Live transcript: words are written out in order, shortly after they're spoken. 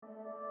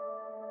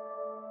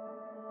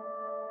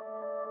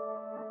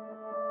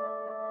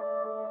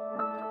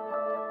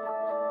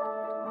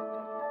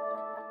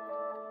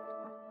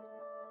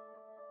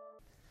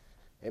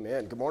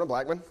Amen. Good morning,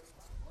 Blackman.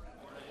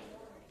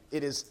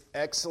 It is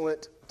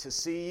excellent to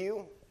see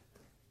you.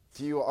 If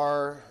you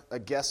are a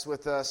guest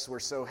with us, we're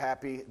so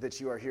happy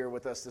that you are here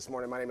with us this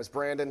morning. My name is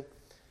Brandon,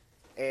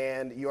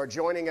 and you are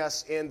joining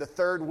us in the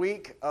third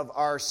week of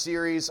our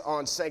series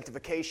on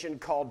sanctification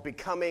called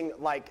Becoming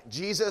Like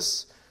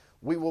Jesus.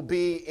 We will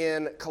be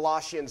in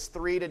Colossians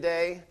 3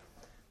 today.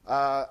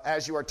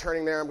 As you are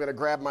turning there, I'm going to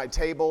grab my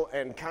table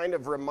and kind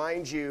of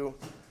remind you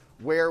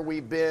where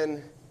we've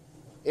been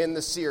in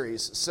the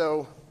series.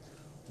 So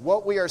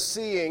what we are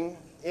seeing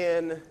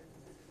in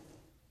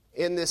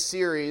this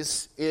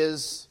series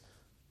is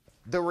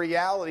the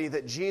reality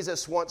that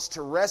Jesus wants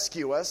to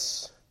rescue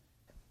us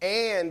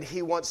and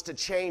he wants to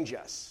change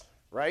us,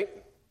 right?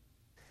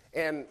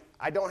 And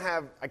I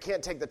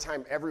can't take the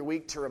time every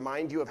week to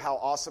remind you of how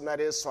awesome that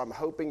is, so I'm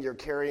hoping you're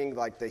carrying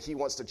like the he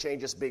wants to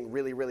change us being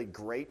really, really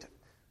great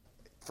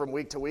from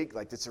week to week.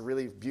 Like it's a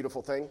really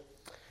beautiful thing.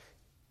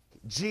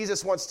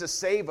 Jesus wants to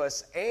save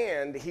us,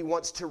 and he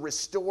wants to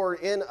restore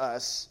in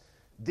us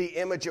the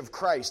image of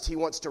Christ. He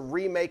wants to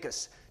remake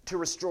us, to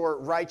restore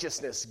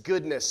righteousness,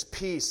 goodness,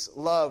 peace,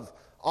 love,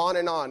 on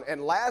and on.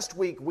 And last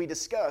week we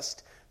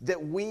discussed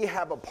that we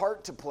have a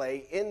part to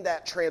play in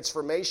that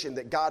transformation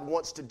that God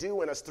wants to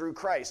do in us through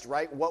Christ,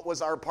 right? What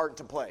was our part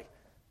to play?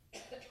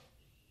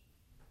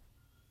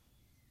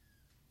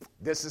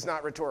 This is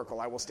not rhetorical.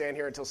 I will stand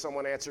here until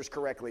someone answers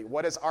correctly.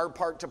 What is our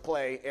part to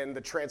play in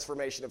the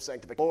transformation of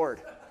sanctification?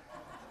 Lord.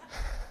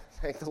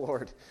 Thank the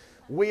Lord.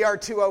 We are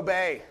to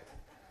obey.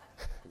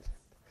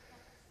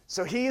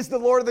 So he's the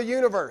Lord of the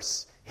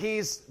universe.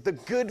 He's the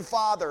good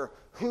Father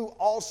who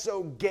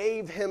also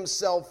gave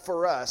himself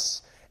for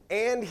us,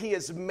 and he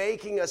is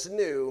making us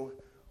new.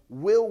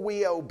 Will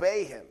we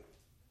obey him?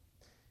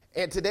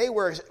 And today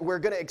we're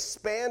going to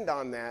expand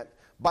on that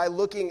by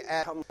looking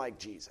at Become Like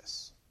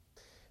Jesus.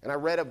 And I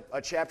read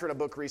a chapter in a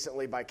book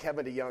recently by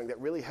Kevin DeYoung that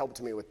really helped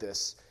me with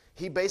this.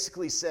 He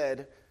basically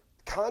said,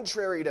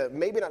 contrary to,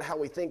 maybe not how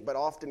we think, but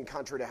often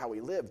contrary to how we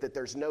live, that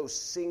there's no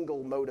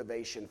single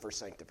motivation for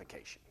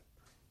sanctification.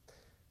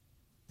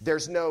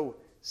 There's no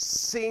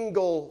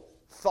single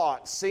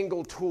thought,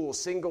 single tool,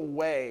 single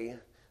way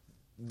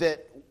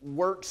that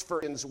works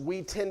for us.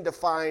 We tend to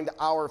find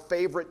our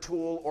favorite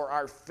tool or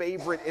our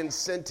favorite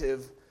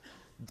incentive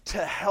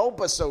to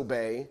help us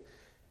obey,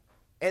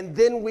 and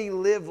then we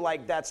live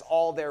like that's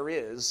all there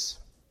is.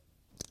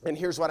 And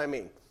here's what I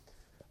mean.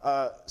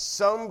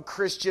 Some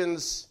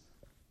Christians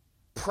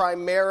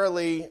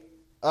primarily,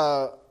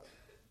 I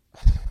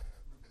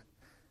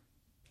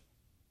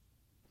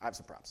have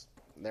some props.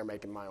 They're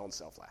making my own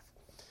self laugh.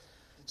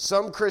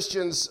 Some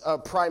Christians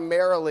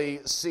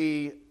primarily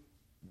see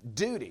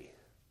duty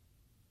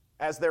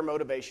as their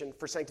motivation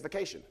for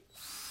sanctification.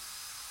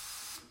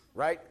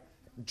 Right?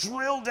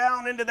 Drill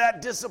down into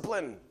that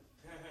discipline.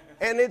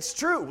 And it's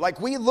true. Like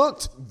we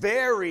looked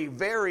very,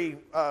 very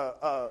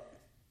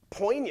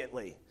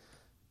poignantly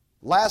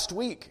last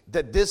week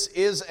that this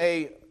is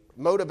a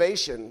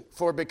motivation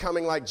for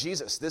becoming like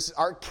Jesus.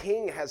 Our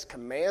King has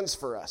commands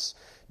for us.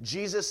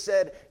 Jesus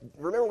said,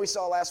 remember we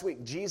saw last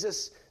week,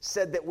 Jesus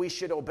said that we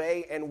should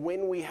obey, and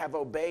when we have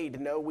obeyed,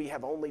 know we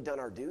have only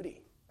done our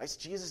duty. That's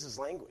Jesus'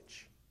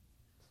 language.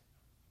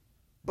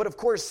 But of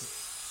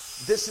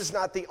course, this is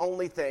not the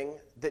only thing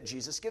that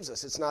Jesus gives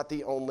us. It's not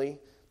the only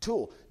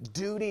tool.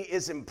 Duty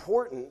is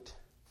important,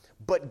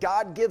 but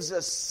God gives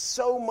us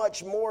so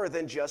much more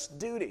than just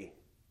duty.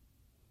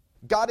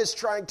 God is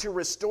trying to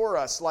restore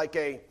us like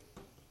a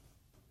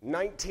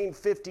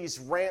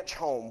 1950s ranch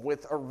home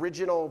with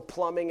original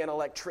plumbing and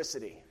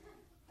electricity.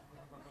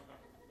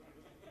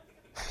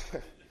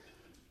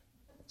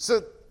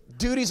 So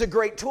duty's a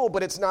great tool,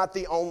 but it's not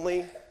the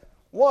only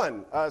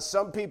one.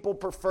 Some people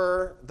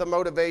prefer the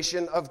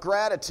motivation of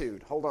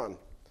gratitude. Hold on.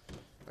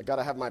 I got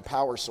to have my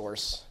power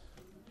source,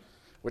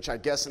 which I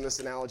guess in this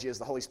analogy is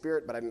the Holy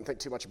Spirit, but I didn't think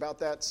too much about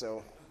that,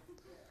 so.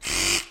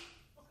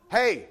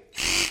 Hey,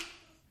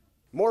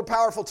 more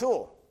powerful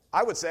tool,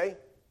 I would say.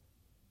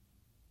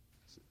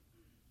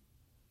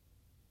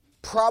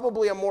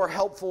 Probably a more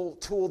helpful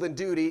tool than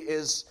duty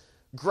is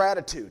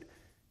gratitude.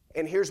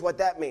 And here's what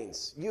that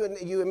means. You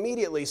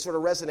immediately sort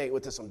of resonate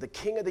with this one. The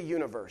King of the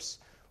universe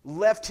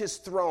left his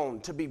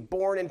throne to be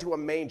born into a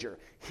manger.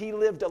 He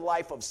lived a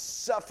life of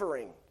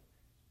suffering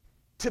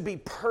to be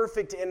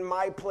perfect in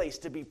my place,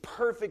 to be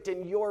perfect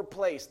in your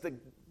place.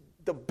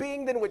 The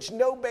being than which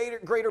no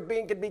greater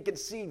being could be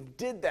conceived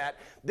did that,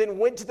 then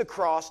went to the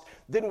cross,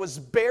 then was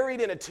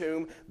buried in a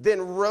tomb, then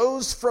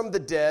rose from the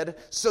dead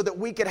so that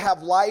we could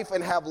have life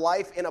and have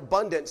life in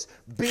abundance.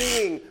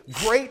 Being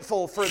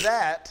grateful for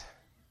that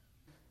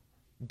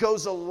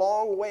goes a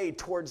long way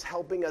towards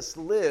helping us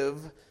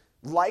live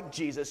like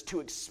Jesus,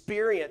 to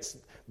experience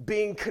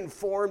being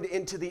conformed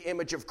into the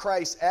image of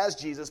Christ as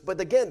Jesus.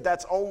 But again,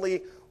 that's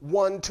only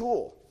one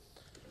tool.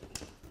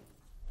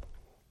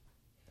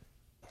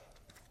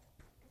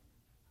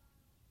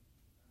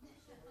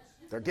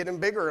 They're getting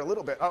bigger a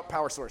little bit. Oh,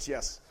 power source,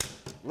 yes.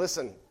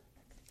 Listen,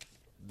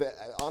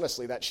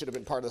 honestly, that should have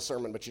been part of the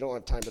sermon, but you don't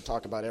have time to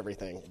talk about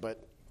everything.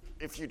 But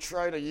if you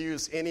try to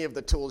use any of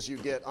the tools you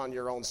get on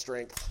your own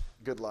strength,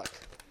 good luck.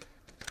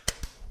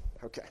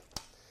 Okay.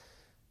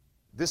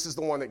 This is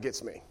the one that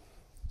gets me.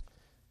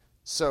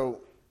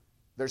 So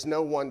there's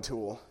no one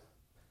tool.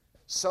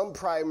 Some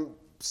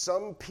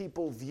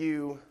people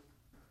view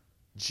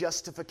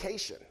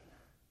justification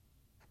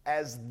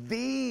as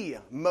the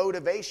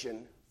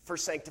motivation for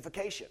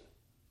sanctification.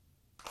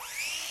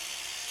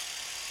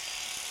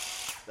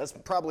 That's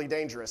probably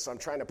dangerous, so I'm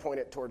trying to point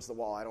it towards the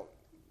wall.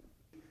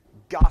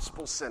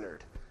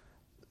 Gospel-centered.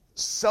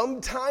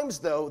 Sometimes,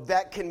 though,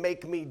 that can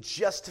make me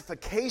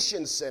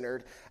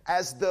justification-centered,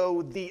 as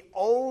though the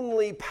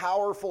only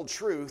powerful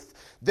truth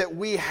that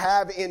we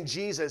have in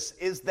Jesus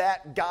is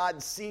that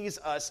God sees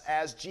us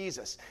as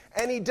Jesus.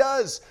 And he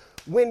does.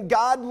 When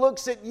God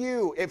looks at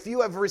you, if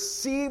you have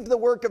received the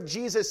work of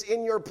Jesus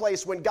in your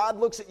place, when God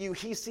looks at you,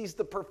 he sees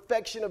the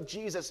perfection of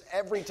Jesus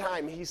every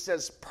time. He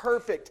says,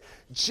 perfect,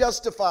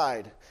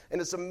 justified. And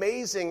as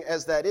amazing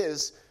as that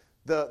is,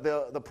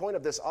 the point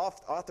of this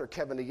author,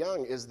 Kevin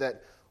DeYoung, is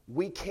that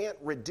we can't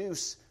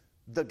reduce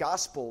the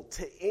gospel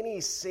to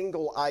any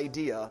single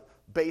idea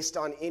based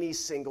on any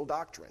single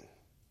doctrine.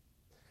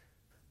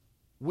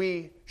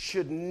 We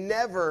should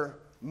never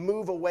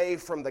move away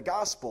from the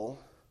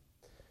gospel.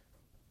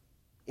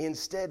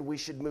 Instead, we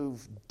should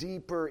move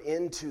deeper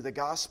into the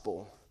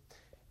gospel.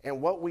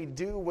 And what we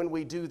do when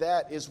we do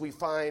that is we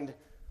find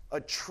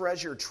a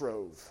treasure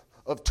trove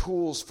of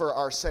tools for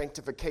our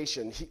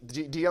sanctification.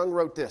 DeYoung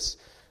wrote this: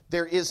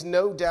 there is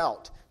no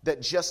doubt that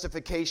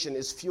justification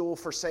is fuel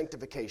for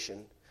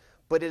sanctification,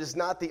 but it is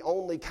not the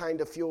only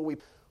kind of fuel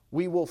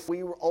we will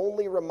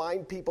only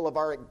remind people of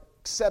our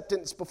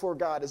acceptance before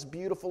God, as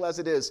beautiful as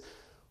it is.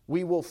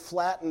 We will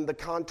flatten the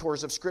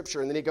contours of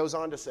Scripture. And then he goes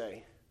on to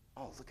say,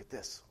 oh, look at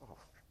this. Oh,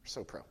 we're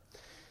so pro.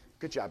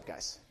 Good job,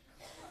 guys.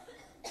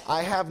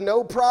 I have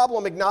no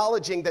problem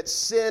acknowledging that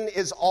sin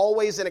is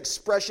always an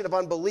expression of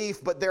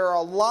unbelief, but there are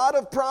a lot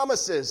of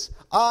promises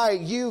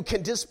you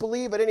can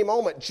disbelieve at any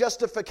moment.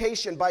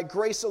 Justification by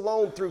grace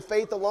alone, through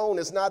faith alone,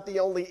 is not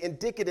the only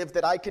indicative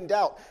that I can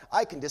doubt.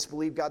 I can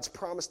disbelieve God's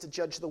promise to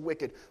judge the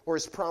wicked, or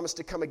his promise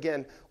to come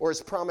again, or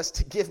his promise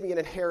to give me an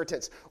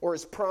inheritance, or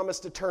his promise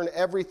to turn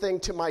everything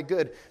to my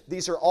good.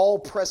 These are all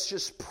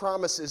precious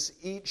promises,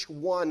 each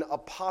one a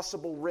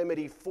possible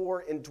remedy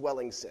for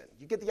indwelling sin.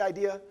 You get the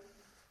idea?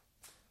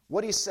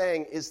 What he's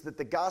saying is that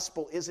the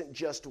gospel isn't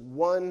just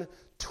one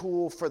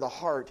tool for the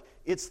heart,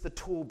 it's the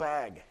tool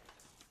bag.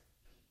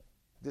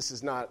 This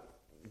is not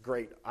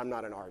great. I'm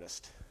not an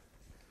artist.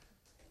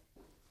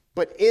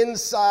 But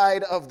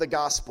inside of the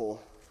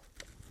gospel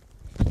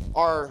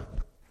are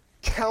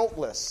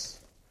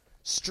countless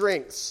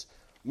strengths,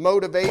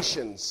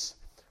 motivations,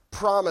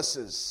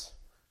 promises,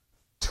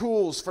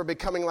 tools for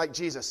becoming like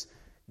Jesus.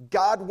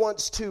 God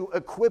wants to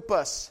equip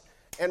us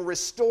and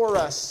restore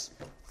us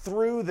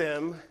through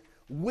them.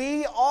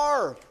 We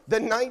are the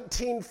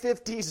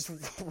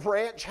 1950s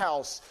ranch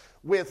house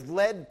with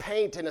lead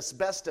paint and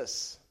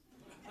asbestos.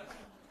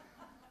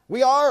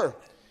 We are.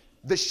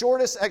 The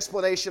shortest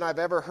explanation I've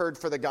ever heard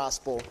for the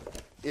gospel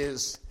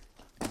is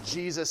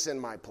Jesus in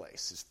my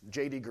place.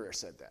 J.D. Greer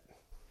said that.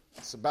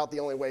 It's about the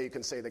only way you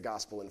can say the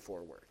gospel in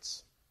 4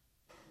 words.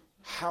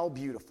 How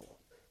beautiful.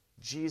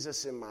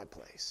 Jesus in my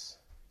place.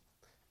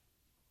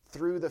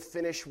 Through the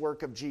finished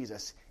work of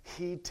Jesus,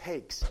 he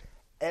takes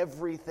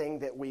everything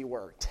that we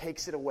were,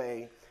 takes it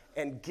away,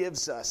 and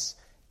gives us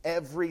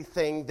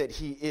everything that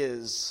he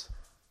is.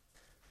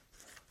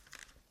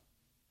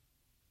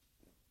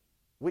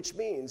 Which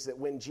means that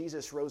when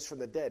Jesus rose from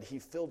the dead, he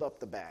filled up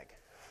the bag,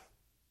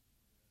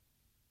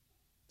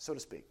 so to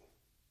speak.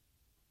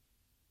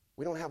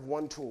 We don't have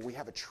one tool, we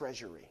have a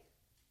treasury.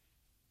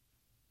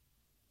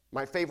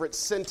 My favorite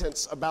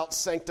sentence about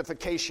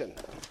sanctification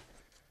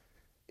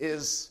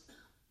is,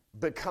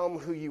 become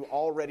who you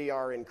already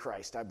are in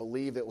Christ. I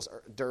believe it was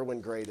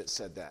Derwin Gray that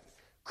said that.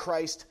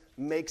 Christ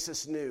makes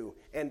us new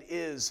and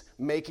is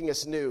making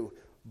us new,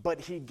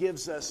 but he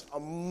gives us a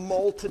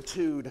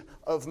multitude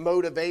of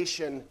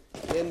motivation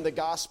in the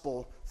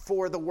gospel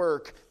for the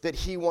work that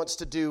he wants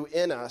to do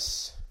in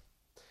us.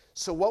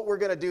 So what we're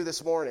going to do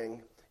this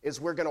morning is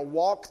we're going to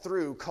walk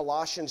through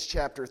Colossians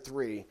chapter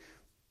 3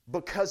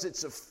 because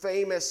it's a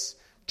famous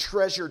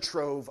treasure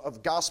trove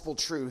of gospel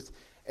truth.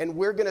 And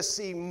we're going to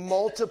see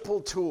multiple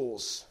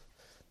tools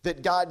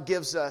that God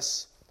gives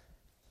us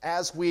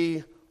as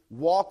we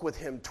walk with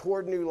him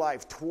toward new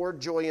life, toward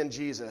joy in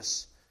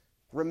Jesus,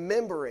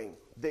 remembering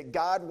that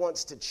God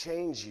wants to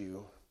change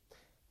you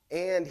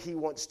and he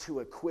wants to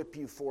equip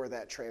you for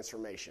that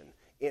transformation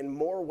in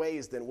more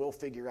ways than we'll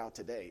figure out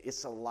today.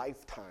 It's a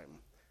lifetime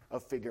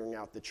of figuring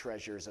out the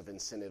treasures of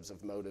incentives,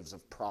 of motives,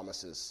 of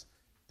promises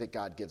that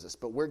God gives us.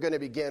 But we're going to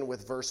begin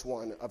with verse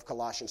 1 of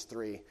Colossians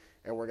 3,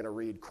 and we're going to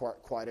read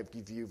quite a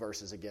few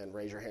verses again.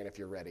 Raise your hand if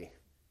you're ready.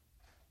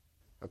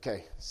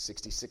 Okay,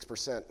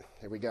 66%.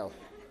 Here we go.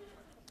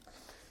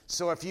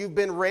 So if you've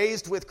been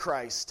raised with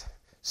Christ,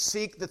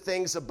 seek the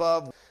things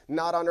above,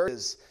 not on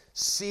earth.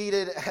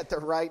 seated at the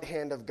right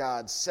hand of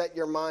God. Set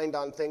your mind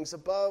on things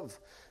above,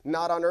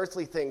 not on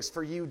earthly things,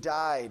 for you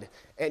died,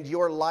 and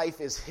your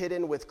life is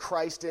hidden with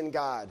Christ in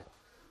God.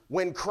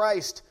 When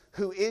Christ,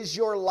 who is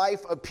your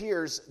life,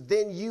 appears,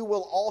 then you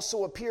will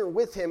also appear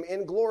with him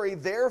in glory.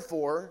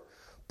 Therefore,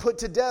 put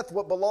to death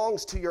what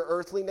belongs to your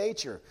earthly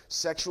nature: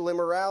 sexual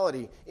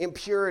immorality,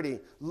 impurity,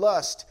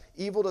 lust,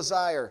 evil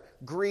desire,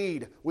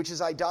 greed, which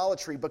is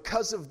idolatry.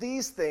 Because of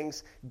these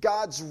things,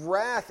 God's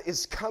wrath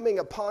is coming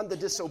upon the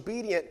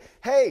disobedient.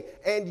 Hey,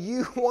 and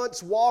you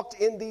once walked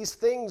in these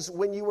things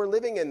when you were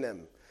living in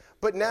them.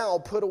 But now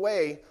put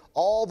away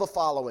all the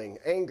following: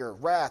 anger,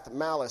 wrath,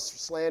 malice,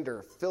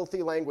 slander,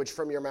 filthy language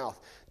from your mouth.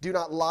 Do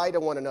not lie to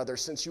one another,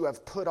 since you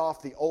have put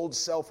off the old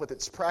self with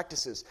its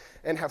practices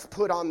and have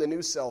put on the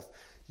new self.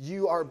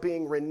 You are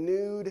being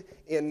renewed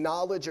in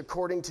knowledge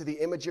according to the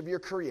image of your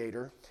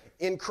Creator.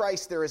 In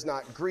Christ there is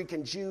not Greek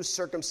and Jew,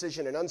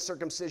 circumcision and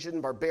uncircumcision,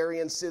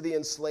 barbarian,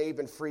 Scythian, slave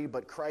and free,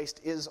 but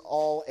Christ is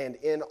all and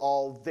in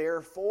all.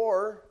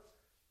 Therefore,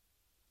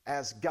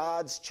 as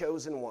God's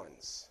chosen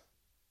ones,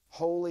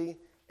 holy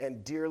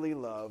and dearly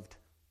loved,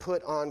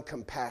 put on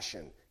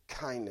compassion,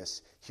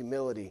 kindness,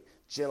 humility,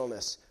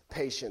 gentleness,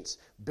 patience,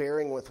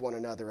 bearing with one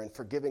another and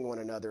forgiving one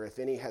another if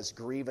any has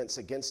grievance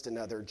against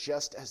another.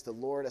 Just as the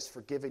Lord has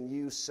forgiven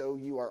you, so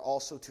you are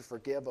also to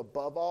forgive.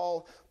 Above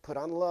all, put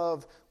on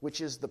love, which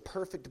is the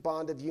perfect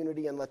bond of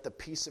unity, and let the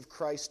peace of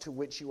Christ, to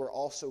which you are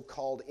also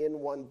called in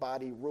one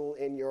body, rule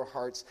in your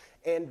hearts,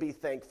 and be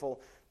thankful.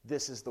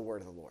 This is the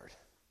word of the Lord.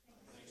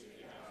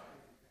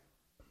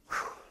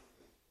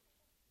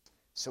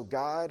 So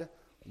God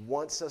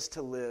wants us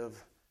to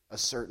live a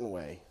certain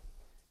way.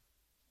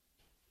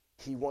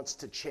 He wants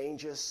to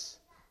change us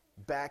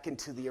back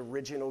into the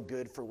original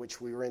good for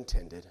which we were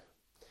intended.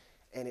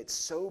 And it's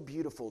so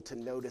beautiful to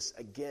notice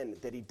again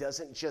that he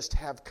doesn't just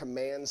have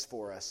commands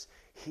for us,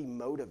 he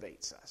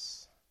motivates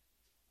us.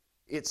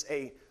 It's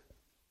a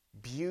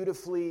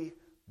beautifully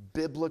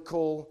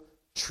biblical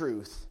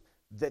truth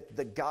that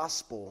the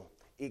gospel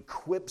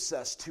equips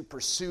us to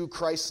pursue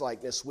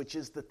Christ-likeness, which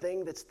is the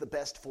thing that's the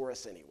best for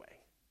us anyway.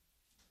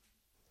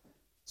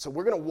 So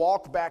we're going to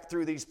walk back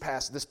through this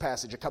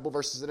passage a couple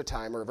verses at a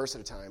time, or a verse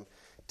at a time,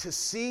 to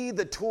see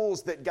the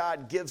tools that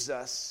God gives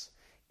us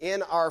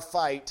in our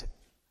fight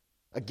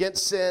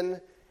against sin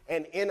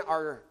and in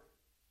our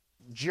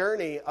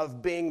journey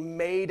of being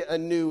made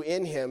anew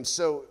in him.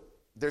 So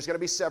there's going to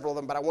be several of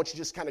them, but I want you to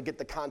just kind of get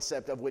the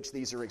concept of which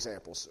these are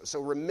examples. So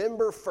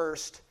remember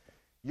first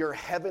your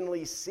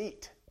heavenly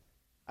seat.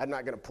 I'm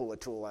not going to pull a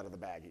tool out of the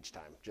bag each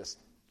time. Just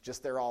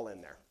they're all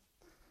in there.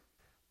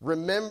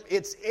 Remember,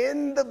 it's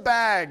in the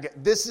bag.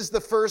 This is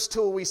the first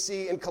tool we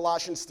see in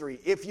Colossians 3.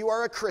 If you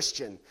are a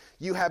Christian,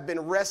 you have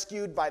been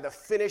rescued by the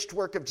finished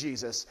work of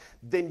Jesus,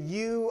 then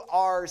you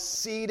are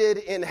seated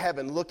in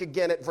heaven. Look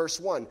again at verse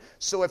 1.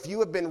 So if you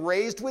have been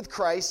raised with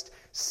Christ,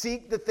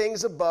 seek the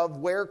things above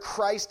where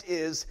Christ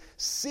is,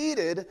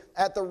 seated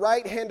at the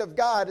right hand of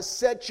God.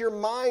 Set your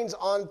minds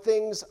on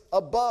things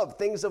above,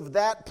 things of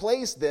that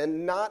place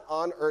then, not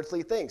on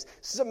earthly things.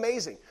 This is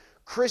amazing.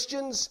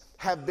 Christians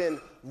have been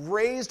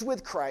raised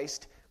with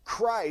Christ.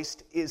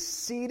 Christ is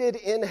seated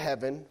in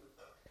heaven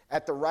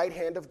at the right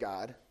hand of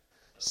God.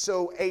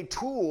 So a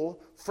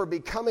tool for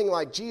becoming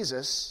like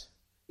Jesus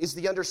is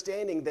the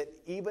understanding that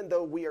even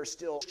though we are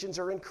still Christians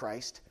are in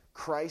Christ,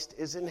 Christ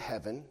is in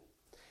heaven,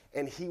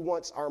 and he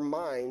wants our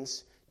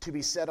minds to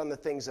be set on the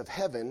things of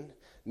heaven,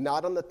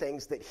 not on the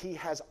things that he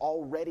has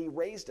already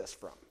raised us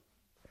from.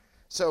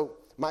 So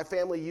my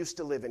family used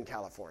to live in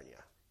California.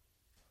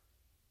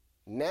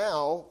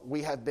 Now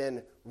we have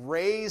been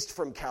raised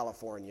from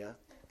California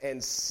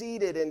and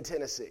seated in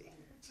Tennessee.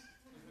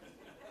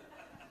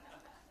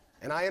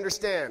 And I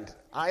understand.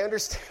 I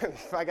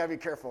got to be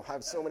careful. I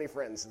have so many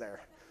friends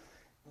there.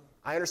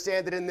 I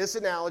understand that in this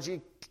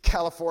analogy,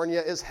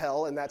 California is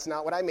hell, and that's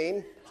not what I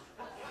mean.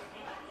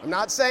 I'm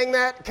not saying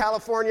that.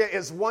 California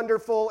is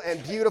wonderful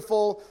and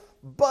beautiful,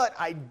 but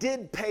I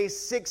did pay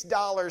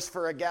 $6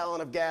 for a gallon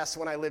of gas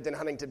when I lived in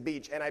Huntington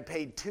Beach, and I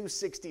paid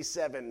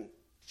 $2.67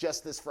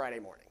 just this Friday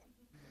morning.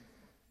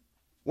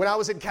 When I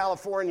was in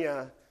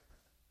California,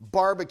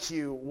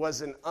 barbecue was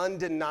an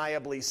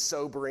undeniably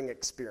sobering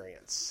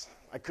experience.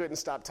 I couldn't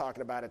stop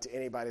talking about it to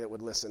anybody that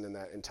would listen in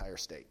that entire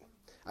state.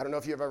 I don't know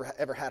if you've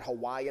ever had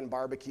Hawaiian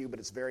barbecue, but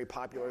it's very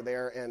popular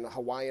there, and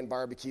Hawaiian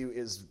barbecue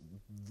is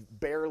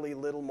barely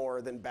little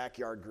more than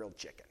backyard grilled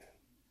chicken.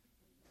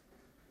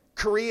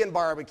 Korean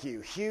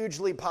barbecue,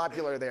 hugely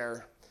popular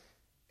there,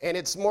 and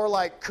it's more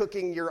like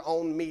cooking your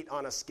own meat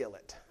on a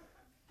skillet.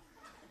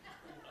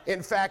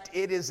 In fact,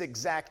 it is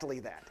exactly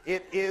that.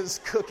 It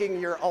is cooking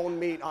your own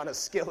meat on a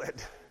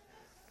skillet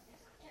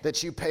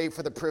that you pay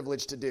for the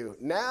privilege to do.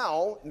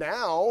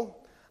 Now,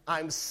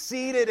 I'm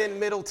seated in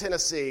Middle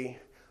Tennessee,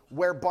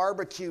 where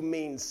barbecue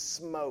means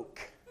smoke,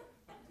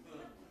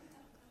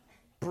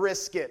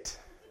 brisket,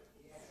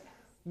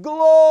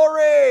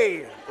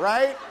 glory,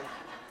 right?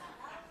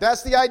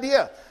 That's the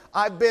idea.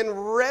 I've been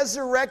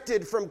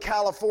resurrected from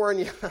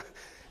California,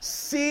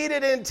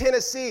 seated in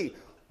Tennessee,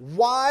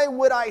 Why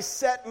would I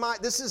set my,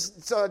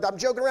 I'm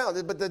joking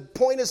around, but the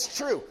point is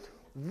true.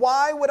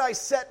 Why would I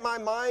set my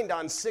mind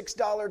on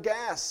 $6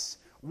 gas?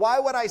 Why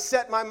would I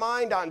set my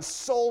mind on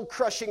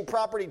soul-crushing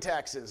property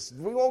taxes?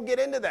 We won't get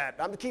into that.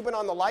 I'm keeping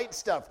on the light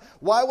stuff.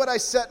 Why would I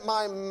set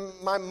my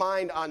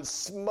mind on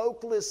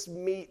smokeless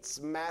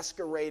meats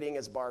masquerading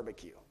as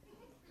barbecue?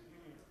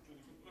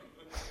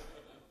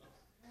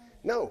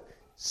 No,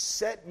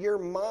 set your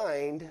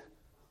mind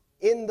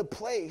in the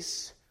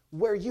place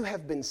where you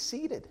have been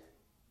seated.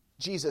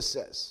 Jesus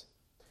says,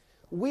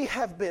 we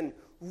have been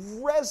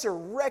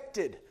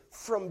resurrected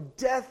from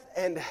death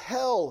and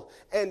hell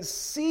and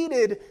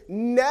seated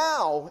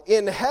now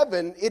in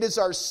heaven. It is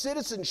our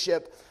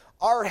citizenship.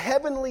 Our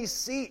heavenly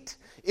seat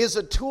is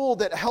a tool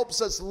that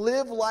helps us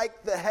live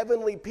like the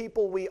heavenly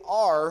people we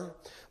are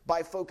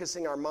by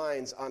focusing our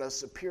minds on a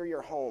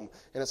superior home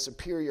and a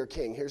superior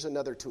king. Here's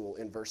another tool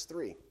in verse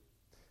 3.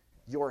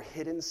 Your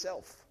hidden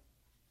self.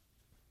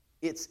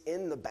 It's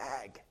in the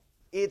bag.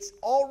 It's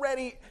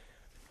already...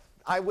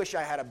 I wish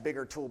I had a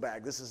bigger tool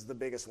bag. This is the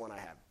biggest one I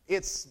have.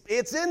 It's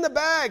in the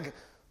bag.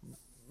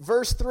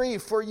 Verse 3,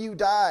 for you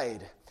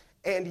died,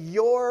 and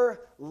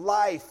your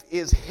life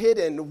is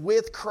hidden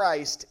with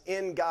Christ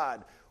in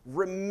God.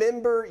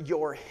 Remember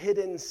your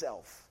hidden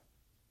self.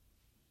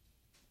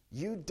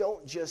 You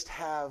don't just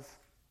have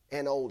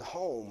an old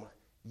home,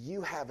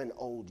 you have an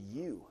old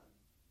you.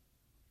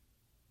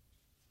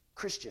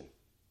 Christian,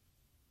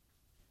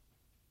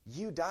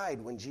 you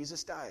died when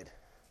Jesus died.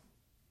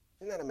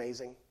 Isn't that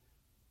amazing?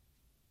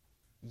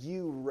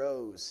 You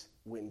rose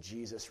when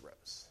Jesus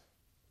rose.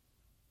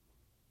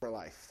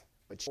 Life,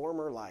 but your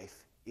former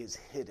life is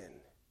hidden.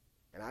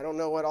 And I don't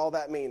know what all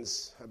that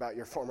means about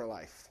your former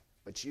life,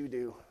 but you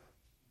do.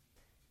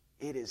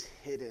 It is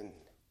hidden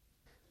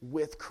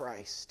with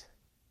Christ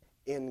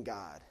in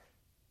God.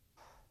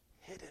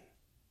 Hidden.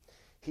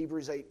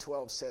 Hebrews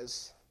 8:12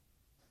 says,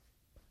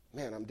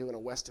 man, I'm doing a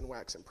Weston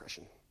Wax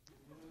impression.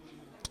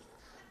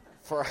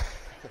 For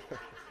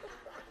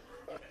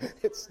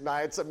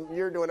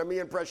you're doing a me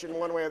impression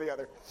one way or the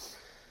other.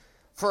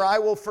 For I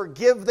will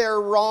forgive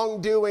their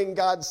wrongdoing,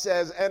 God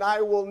says, and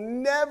I will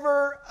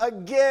never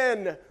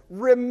again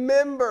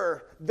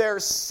remember their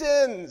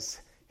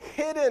sins.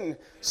 Hidden.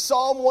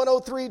 Psalm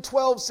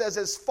 103:12 says,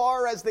 as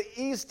far as the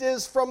east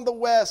is from the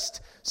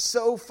west,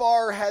 so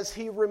far has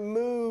he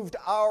removed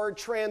our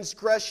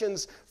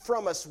transgressions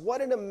from us.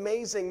 What an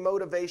amazing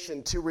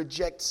motivation to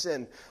reject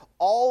sin.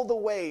 All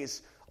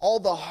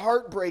the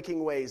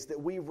heartbreaking ways that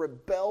we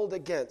rebelled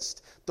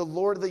against the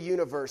Lord of the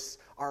universe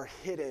are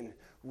hidden,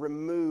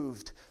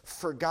 removed,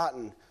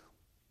 forgotten.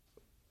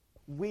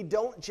 We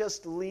don't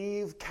just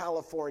leave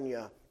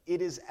California.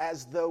 It is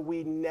as though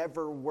we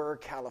never were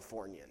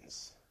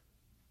Californians.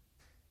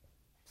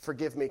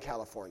 Forgive me,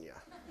 California.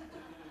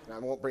 And I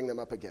won't bring them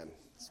up again.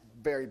 It's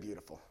very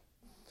beautiful.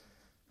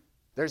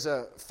 There's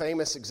a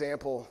famous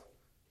example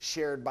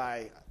shared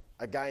by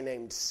a guy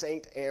named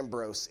Saint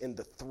Ambrose in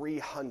the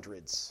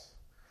 300s.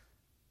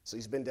 So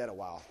he's been dead a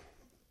while,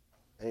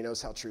 and he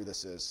knows how true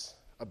this is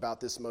about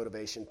this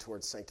motivation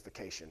towards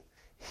sanctification.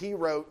 He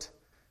wrote,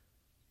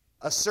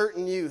 a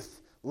certain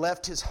youth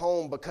left his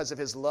home because of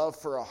his love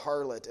for a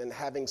harlot, and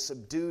having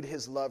subdued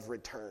his love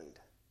returned.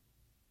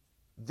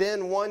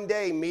 Then one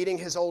day, meeting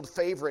his old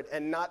favorite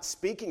and not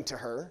speaking to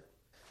her,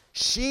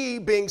 she,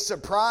 being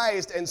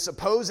surprised and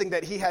supposing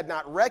that he had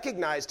not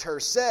recognized her,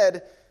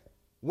 said,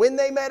 when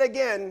they met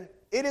again,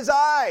 it is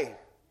I.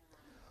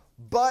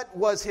 But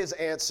was his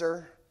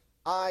answer,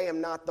 I am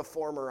not the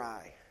former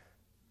I.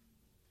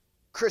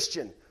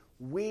 Christian,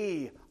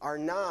 we are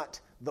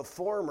not the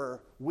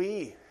former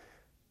we.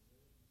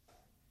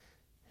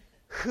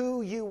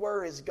 Who you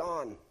were is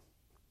gone,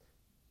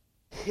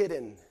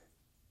 hidden,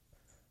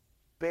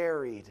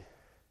 buried.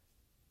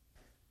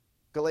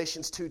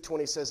 Galatians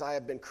 2:20 says, I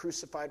have been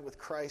crucified with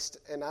Christ,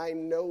 and I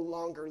no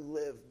longer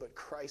live, but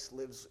Christ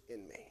lives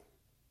in me.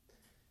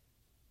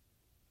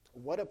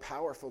 What a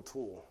powerful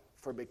tool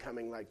for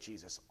becoming like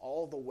Jesus.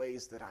 All the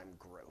ways that I'm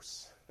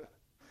gross,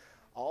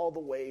 all the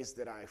ways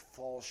that I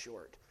fall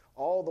short,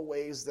 all the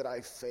ways that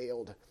I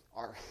failed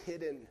are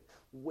hidden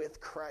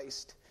with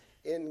Christ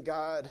in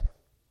God.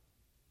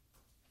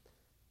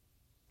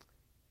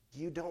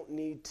 You don't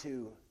need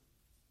to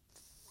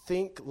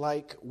think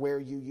like where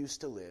you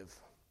used to live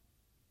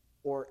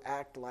or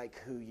act like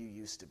who you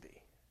used to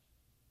be.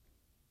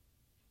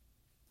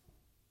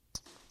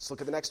 Let's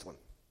look at the next one.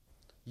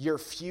 Your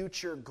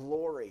future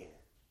glory.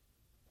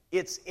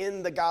 It's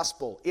in the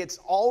gospel. It's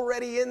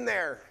already in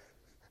there.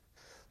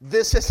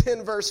 This is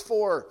in verse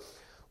 4.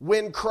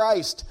 When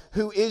Christ,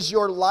 who is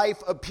your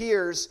life,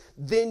 appears,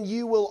 then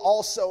you will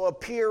also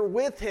appear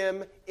with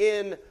him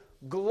in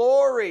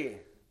glory.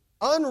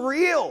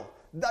 Unreal.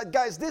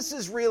 Guys, this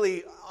is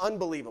really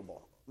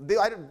unbelievable.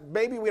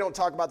 Maybe we don't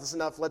talk about this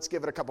enough. Let's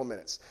give it a couple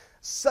minutes.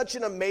 Such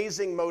an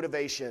amazing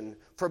motivation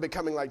for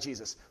becoming like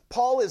Jesus.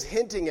 Paul is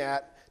hinting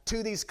at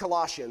to these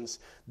Colossians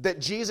that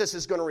Jesus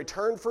is going to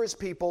return for his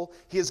people,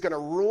 he is going to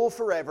rule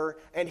forever,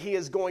 and he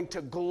is going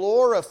to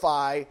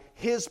glorify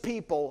his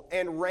people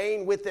and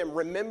reign with them.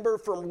 Remember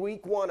from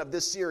week 1 of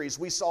this series,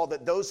 we saw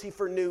that those he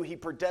foreknew, he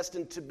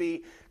predestined to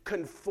be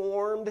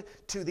conformed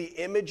to the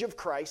image of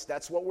Christ.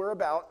 That's what we're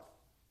about.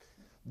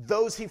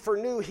 Those he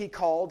foreknew, he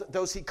called.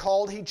 Those he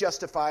called, he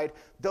justified.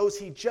 Those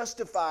he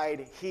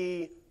justified,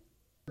 he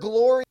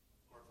glorified.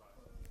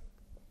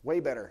 Way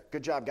better.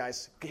 Good job,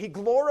 guys. He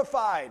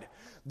glorified.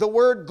 The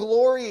word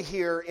glory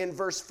here in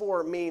verse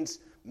 4 means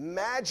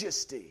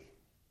majesty.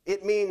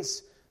 It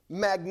means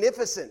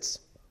magnificence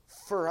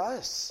for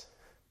us.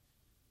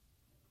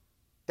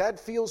 That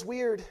feels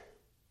weird.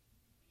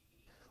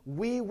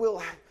 We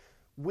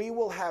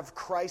will have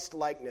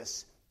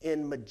Christ-likeness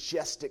in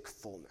majestic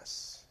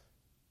fullness.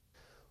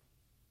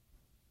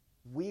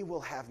 We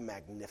will have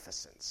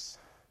magnificence.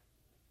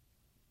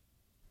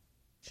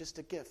 Just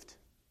a gift.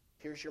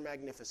 Here's your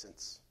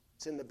magnificence.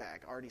 It's in the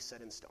bag, already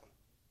set in stone.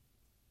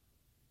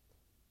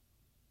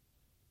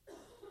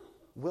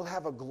 We'll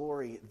have a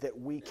glory that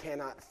we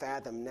cannot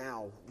fathom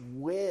now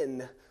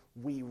when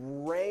we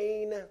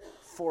reign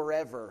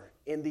forever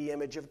in the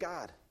image of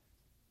God.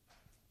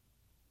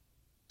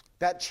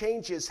 That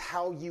changes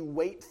how you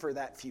wait for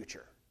that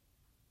future.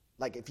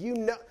 Like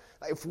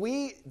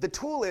the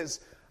tool is,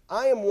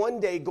 I am one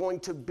day going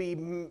to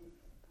be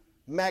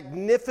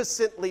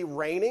magnificently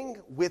reigning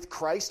with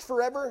Christ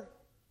forever.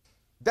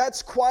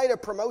 That's quite a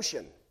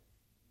promotion.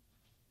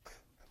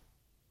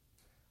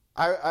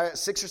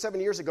 6 or 7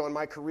 years ago in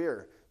my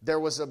career, there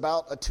was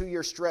about a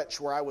 2-year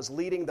stretch where I was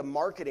leading the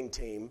marketing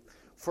team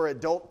for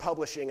adult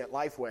publishing at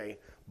Lifeway,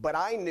 but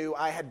I knew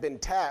I had been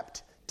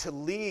tapped to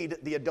lead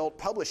the adult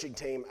publishing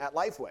team at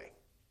Lifeway.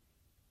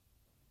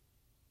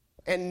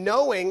 And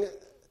knowing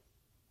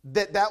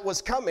that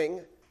was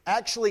coming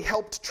actually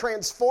helped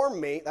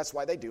transform me, that's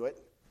why they do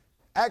it,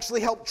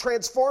 actually helped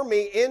transform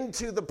me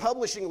into the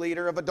publishing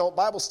leader of Adult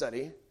Bible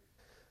Study.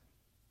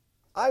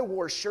 I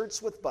wore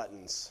shirts with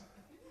buttons.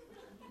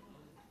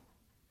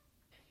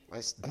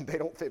 They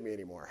don't fit me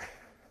anymore.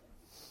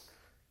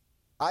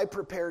 I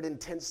prepared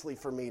intensely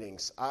for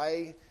meetings.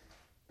 I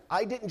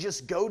didn't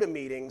just go to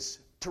meetings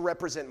to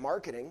represent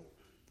marketing.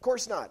 Of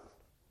course not.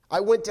 I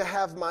went to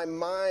have my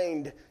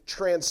mind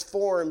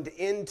transformed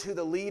into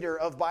the leader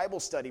of Bible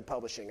study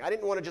publishing. I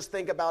didn't want to just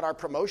think about our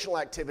promotional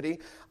activity.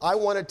 I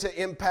wanted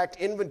to impact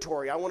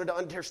inventory. I wanted to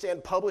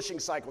understand publishing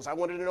cycles. I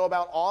wanted to know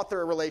about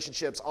author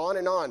relationships, on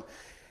and on.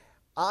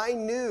 I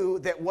knew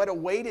that what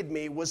awaited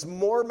me was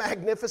more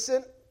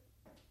magnificent,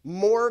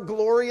 more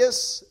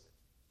glorious,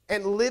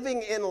 and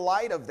living in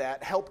light of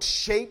that helped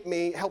shape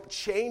me, helped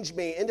change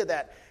me into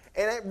that.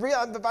 And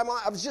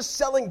I was just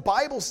selling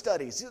Bible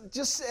studies.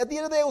 Just at the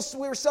end of the day,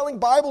 we were selling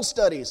Bible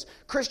studies.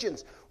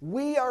 Christians,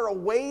 we are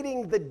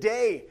awaiting the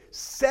day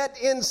set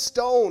in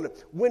stone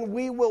when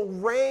we will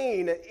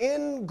reign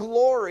in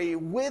glory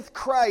with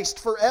Christ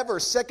forever.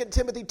 2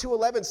 Timothy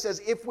 2:11 says,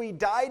 if we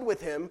died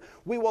with him,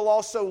 we will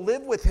also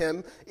live with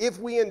him. If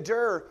we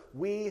endure,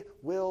 we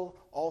will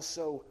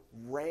also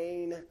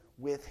reign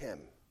with him.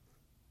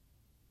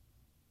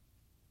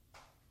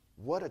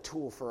 What a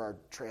tool for our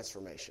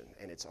transformation,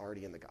 and it's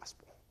already in the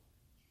gospel.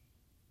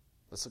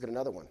 Let's look at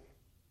another one.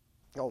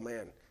 Oh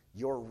man,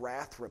 your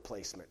wrath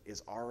replacement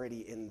is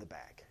already in the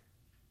bag.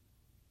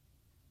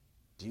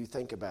 Do you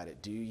think about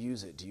it? Do you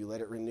use it? Do you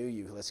let it renew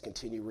you? Let's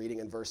continue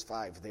reading in verse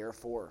 5.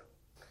 Therefore,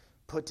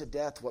 put to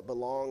death what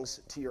belongs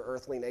to your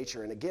earthly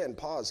nature. And again,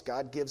 pause.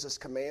 God gives us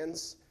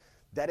commands.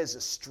 That is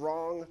a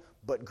strong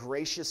but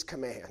gracious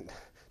command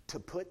to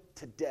put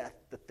to death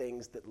the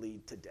things that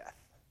lead to death.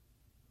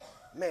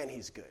 Man,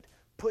 he's good.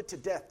 Put to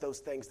death those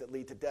things that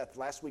lead to death.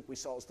 Last week we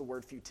saw is the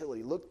word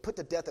futility. Put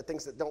to death the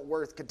things that don't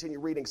worth. Continue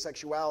reading.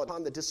 Sexuality,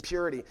 upon the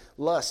dispurity,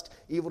 lust,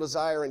 evil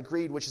desire, and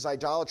greed, which is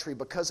idolatry.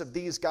 Because of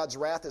these, God's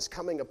wrath is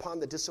coming upon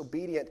the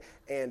disobedient.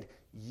 And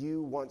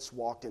you once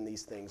walked in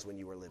these things when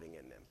you were living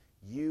in them.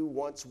 You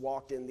once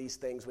walked in these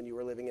things when you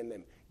were living in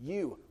them.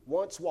 You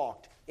once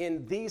walked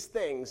in these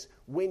things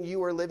when you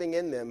were living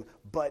in them.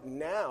 But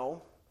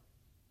now,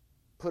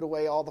 put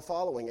away all the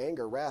following: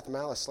 anger, wrath,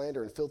 malice,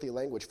 slander, and filthy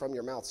language from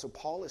your mouth. So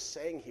Paul is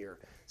saying here,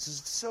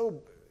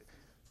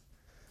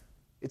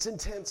 it's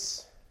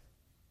intense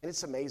and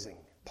it's amazing.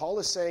 Paul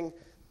is saying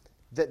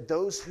that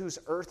those whose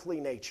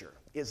earthly nature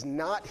is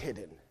not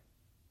hidden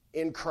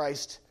in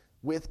Christ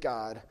with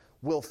God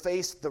will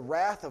face the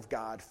wrath of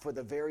God for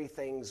the very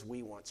things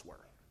we once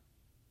were.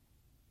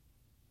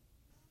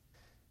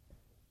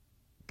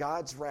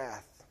 God's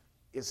wrath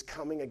is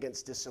coming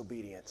against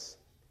disobedience.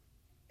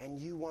 And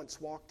you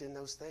once walked in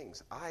those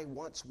things. I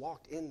once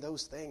walked in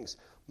those things.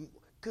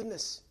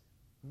 Goodness,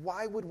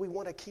 why would we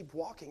want to keep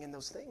walking in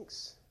those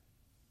things?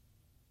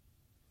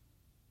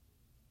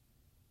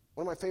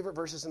 One of my favorite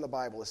verses in the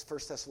Bible is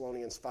 1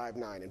 Thessalonians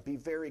 5:9. And be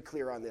very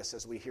clear on this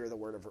as we hear the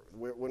word of,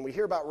 when we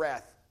hear about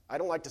wrath, I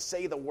don't like to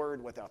say the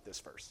word without this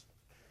verse.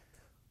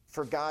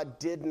 For God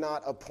did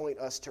not appoint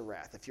us to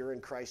wrath. If you're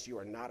in Christ, you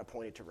are not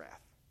appointed to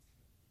wrath.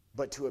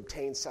 but to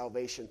obtain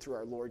salvation through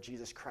our Lord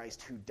Jesus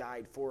Christ, who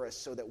died for us,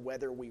 so that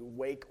whether we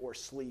wake or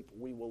sleep,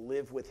 we will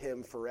live with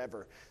him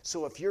forever.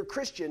 So if you're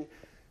Christian,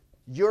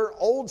 your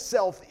old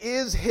self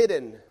is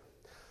hidden.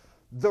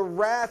 The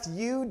wrath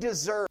you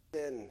deserve,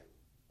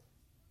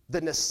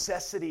 the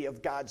necessity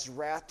of God's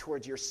wrath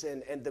towards your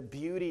sin, and the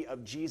beauty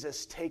of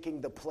Jesus taking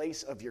the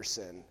place of your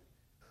sin.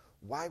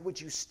 Why would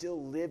you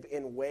still live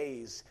in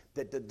ways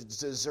that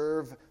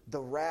deserve the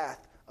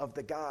wrath of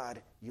the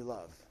God you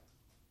love?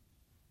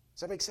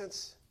 Does that make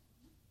sense?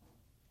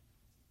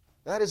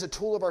 That is a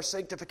tool of our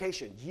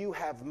sanctification. You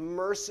have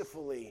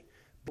mercifully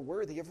been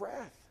worthy of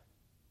wrath.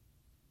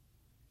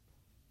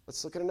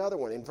 Let's look at another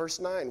one. In verse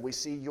 9, we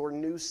see your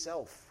new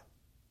self.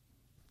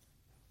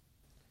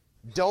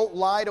 Don't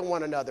lie to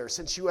one another,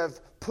 since you have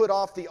put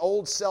off the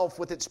old self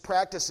with its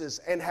practices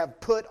and have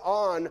put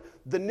on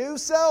the new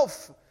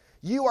self.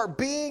 You are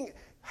being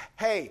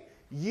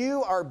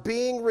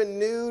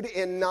renewed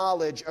in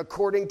knowledge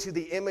according to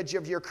the image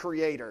of your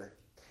Creator.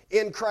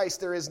 In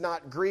Christ there is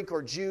not Greek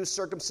or Jew,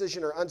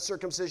 circumcision or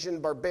uncircumcision,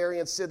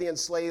 barbarian, Scythian,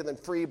 slave and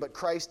free, but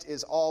Christ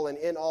is all and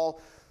in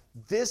all.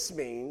 This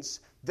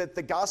means that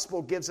the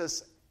gospel gives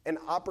us an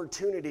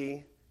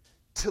opportunity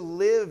to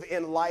live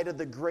in light of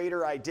the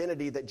greater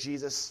identity that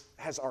Jesus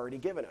has already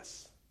given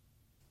us.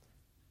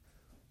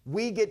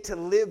 We get to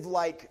live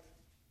like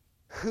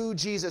who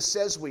Jesus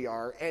says we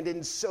are, and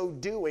in so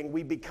doing,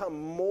 we become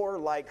more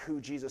like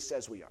who Jesus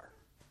says we are.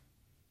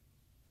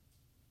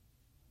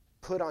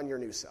 Put on your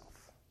new self.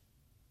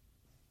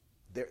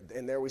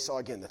 There we saw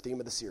again the theme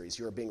of the series.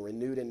 You are being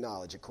renewed in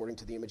knowledge according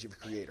to the image of your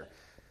Creator.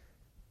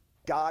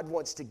 God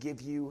wants to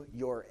give you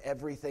your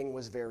everything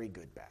was very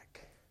good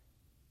back.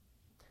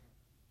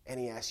 And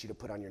he asks you to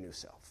put on your new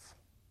self.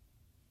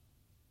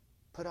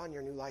 Put on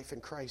your new life in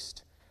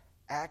Christ.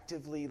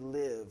 Actively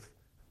live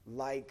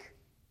like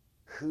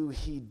who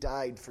he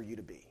died for you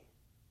to be.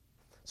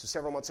 So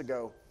several months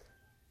ago,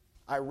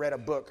 I read a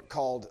book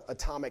called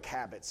Atomic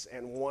Habits,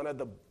 and one of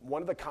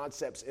the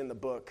concepts in the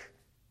book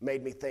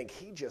made me think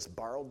he just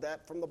borrowed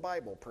that from the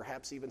Bible,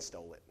 perhaps even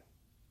stole it.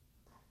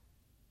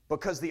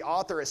 Because the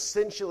author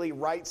essentially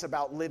writes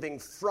about living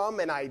from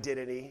an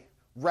identity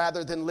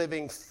rather than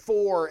living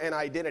for an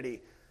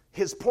identity.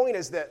 His point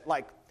is that,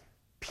 like,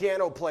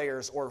 piano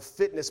players or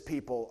fitness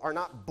people are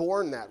not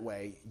born that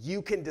way.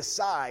 You can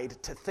decide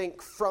to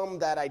think from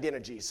that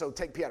identity. So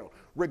take piano.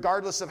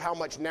 Regardless of how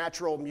much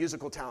natural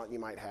musical talent you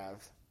might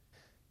have,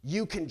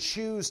 you can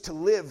choose to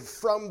live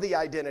from the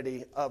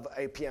identity of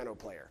a piano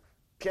player.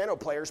 Piano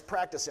players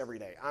practice every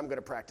day. I'm going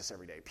to practice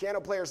every day.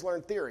 Piano players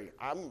learn theory.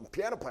 I'm a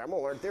piano player. I'm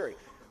going to learn theory.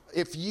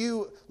 If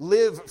you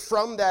live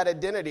from that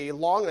identity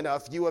long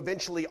enough, you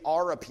eventually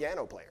are a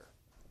piano player,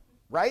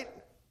 right?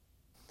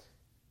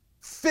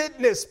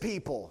 Fitness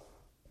people.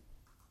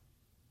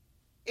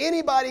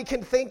 Anybody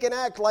can think and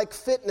act like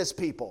fitness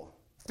people.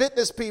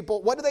 Fitness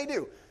people, what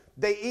do?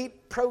 They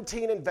eat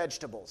protein and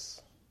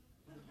vegetables.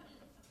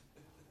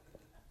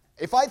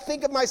 If I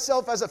think of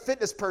myself as a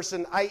fitness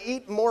person, I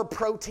eat more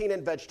protein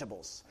and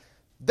vegetables.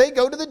 They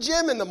go to the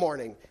gym in the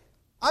morning.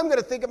 I'm going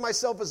to think of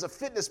myself as a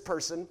fitness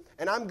person,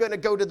 and I'm going to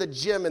go to the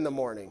gym in the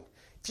morning.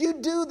 If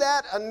you do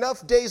that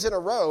enough days in a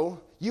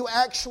row, you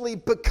actually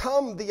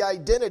become the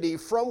identity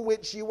from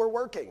which you were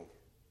working.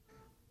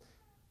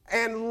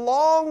 And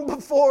long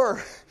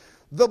before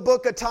the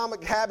book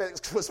Atomic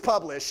Habits was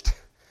published,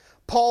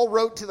 Paul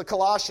wrote to the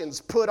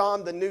Colossians, put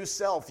on the new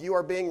self. You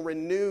are being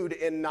renewed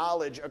in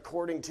knowledge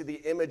according to the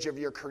image of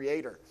your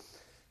Creator.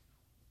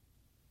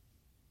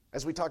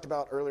 As we talked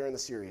about earlier in the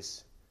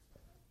series,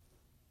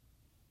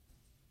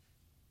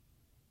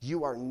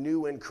 you are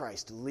new in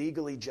Christ,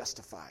 legally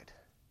justified.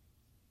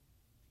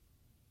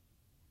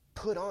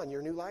 Put on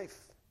your new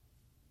life.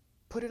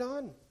 Put it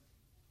on.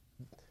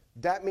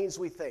 That means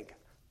we think,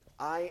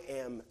 I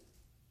am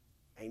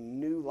a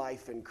new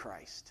life in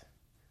Christ.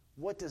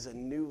 What does a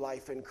new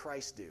life in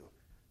Christ do?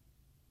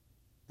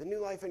 The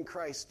new life in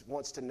Christ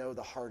wants to know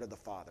the heart of the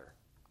Father.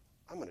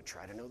 I'm going to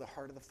try to know the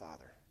heart of the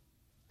Father.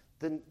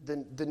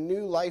 The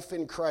new life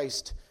in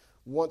Christ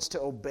wants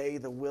to obey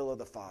the will of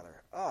the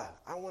Father.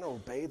 I want to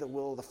obey the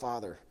will of the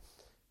Father.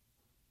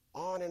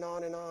 On and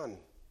on and on.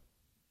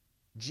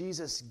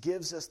 Jesus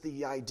gives us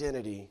the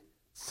identity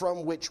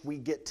from which we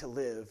get to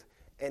live,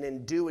 and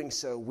in doing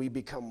so, we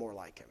become more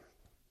like him.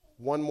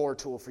 One more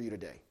tool for you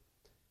today.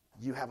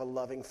 You have a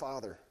loving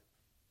Father.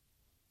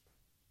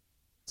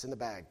 It's in the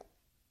bag.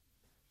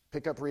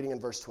 Pick up reading in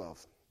verse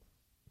 12.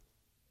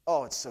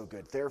 Oh, it's so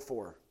good.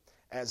 Therefore,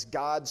 as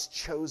God's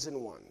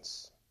chosen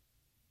ones,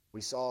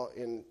 we saw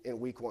in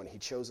week 1, he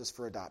chose us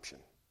for adoption.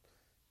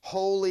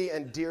 Holy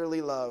and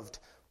dearly loved,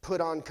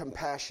 put on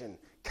compassion,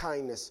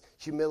 kindness,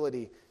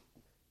 humility.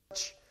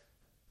 Such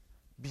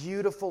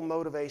beautiful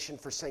motivation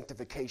for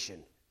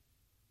sanctification.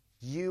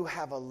 You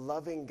have a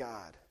loving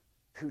God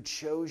who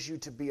chose you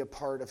to be a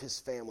part of his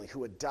family,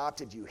 who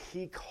adopted you.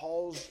 He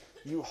calls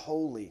you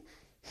holy.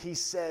 He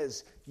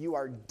says you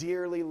are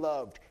dearly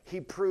loved.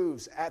 He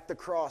proves at the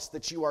cross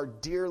that you are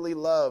dearly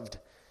loved.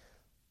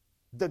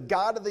 The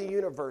God of the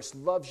universe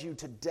loves you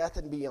to death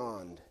and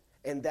beyond,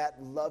 And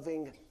that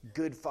loving,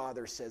 good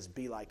father says,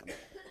 be like him.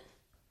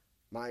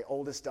 My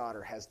oldest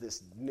daughter has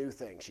this new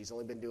thing. She's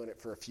only been doing it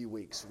for a few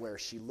weeks, where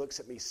she looks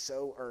at me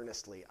so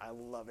earnestly. I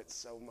love it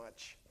so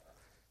much.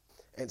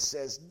 And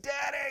says,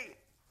 Daddy!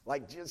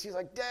 She's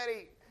like,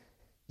 Daddy,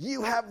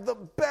 you have the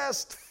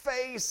best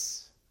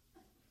face.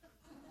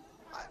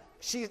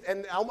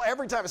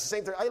 Every time it's the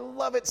same thing. I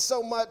love it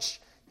so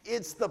much.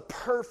 It's the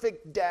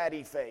perfect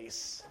daddy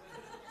face.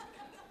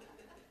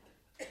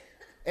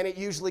 And it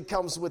usually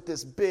comes with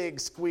this big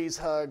squeeze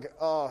hug.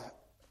 Oh,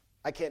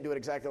 I can't do it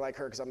exactly like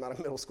her because I'm not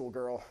a middle school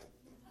girl.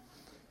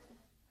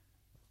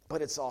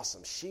 But it's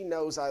awesome. She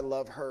knows I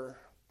love her,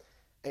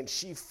 and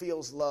she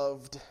feels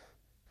loved.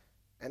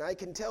 And I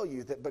can tell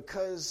you that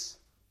because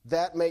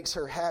that makes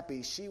her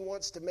happy, she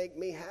wants to make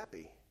me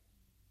happy.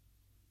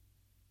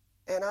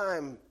 And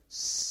I'm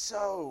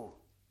so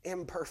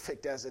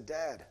imperfect as a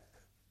dad.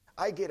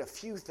 I get a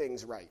few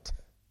things right.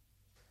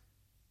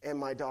 And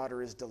my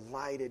daughter is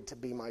delighted to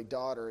be my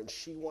daughter, and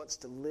she wants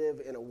to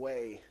live in a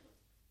way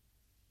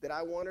that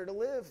I want her to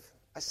live.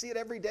 I see it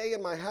every day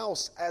in my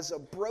house as a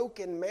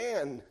broken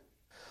man.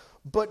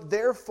 But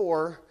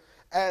therefore,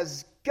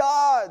 as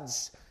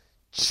God's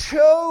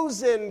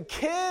chosen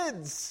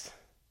kids,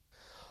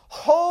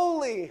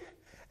 holy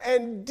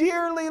and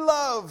dearly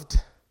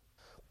loved,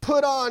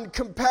 put on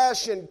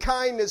compassion,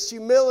 kindness,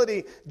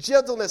 humility,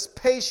 gentleness,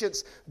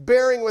 patience,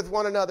 bearing with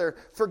one another,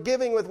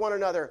 forgiving with one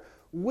another.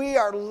 We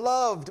are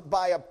loved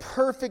by a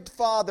perfect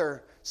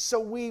Father, so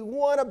we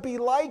want to be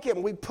like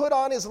Him. We put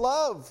on His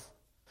love.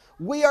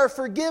 We are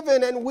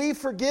forgiven and we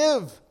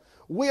forgive.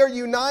 We are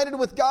united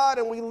with God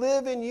and we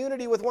live in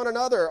unity with one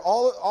another.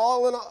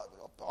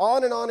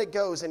 On and on it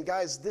goes. And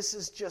guys, this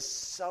is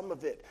just some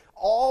of it.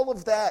 All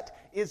of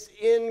that is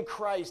in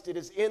Christ. It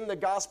is in the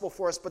gospel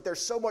for us, but there's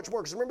so much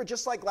more. Because remember,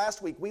 just like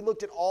last week, we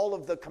looked at all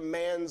of the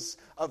commands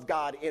of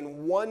God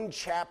in one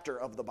chapter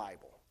of the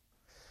Bible.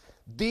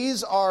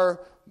 These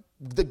are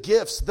the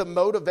gifts, the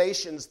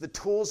motivations, the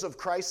tools of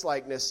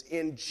Christ-likeness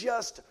in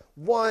just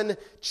one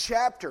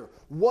chapter.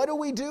 What do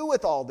we do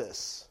with all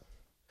this?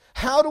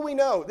 How do we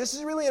know? This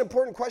is really an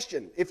important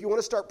question if you want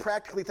to start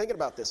practically thinking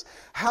about this.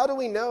 How do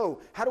we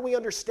know? How do we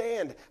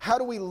understand? How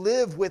do we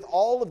live with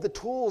all of the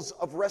tools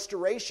of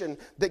restoration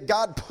that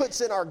God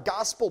puts in our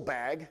gospel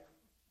bag?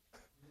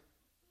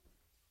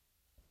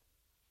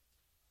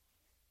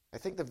 I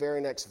think the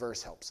very next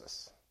verse helps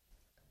us,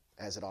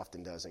 as it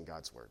often does in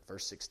God's word.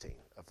 Verse 16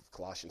 of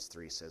Colossians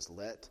 3 says,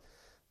 "Let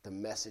the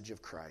message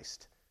of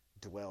Christ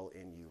dwell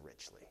in you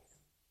richly."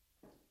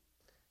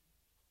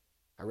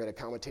 I read a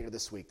commentator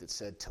this week that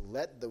said, to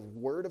let the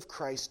word of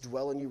Christ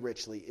dwell in you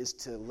richly is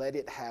to let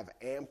it have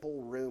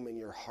ample room in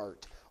your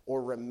heart,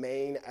 or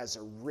remain as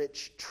a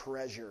rich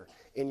treasure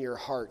in your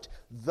heart.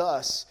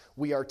 Thus,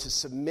 we are to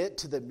submit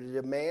to the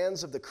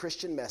demands of the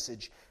Christian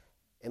message,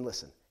 and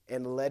listen,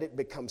 and let it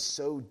become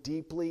so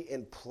deeply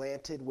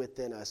implanted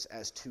within us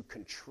as to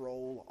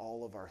control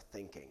all of our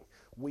thinking.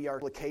 We are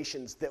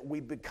applications that we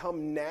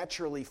become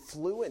naturally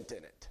fluent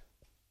in it.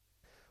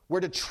 We're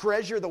to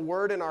treasure the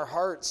word in our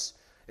hearts.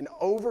 And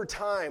over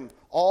time,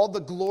 all the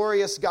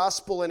glorious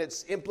gospel and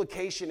its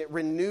implication, it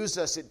renews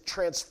us, it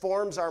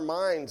transforms our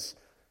minds.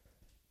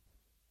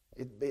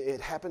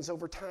 It happens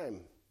over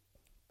time.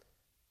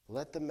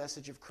 Let the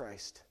message of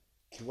Christ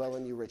dwell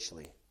in you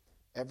richly.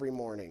 Every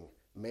morning,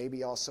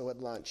 maybe also at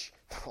lunch,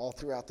 all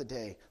throughout the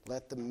day.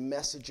 Let the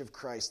message of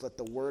Christ, let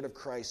the word of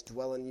Christ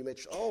dwell in you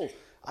richly. Oh,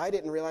 I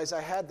didn't realize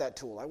I had that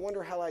tool. I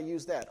wonder how I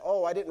use that.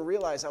 Oh, I didn't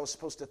realize I was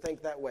supposed to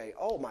think that way.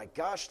 Oh my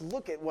gosh,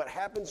 look at what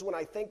happens when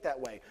I think that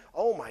way.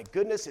 Oh my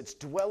goodness, it's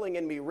dwelling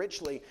in me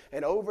richly.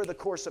 And over the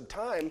course of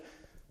time,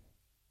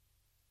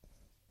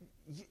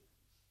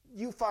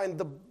 you find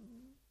the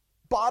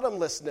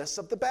bottomlessness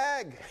of the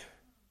bag.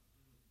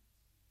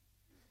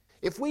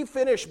 If we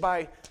finish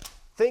by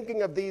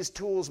thinking of these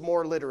tools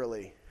more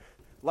literally,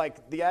 like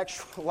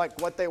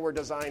what they were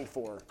designed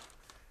for,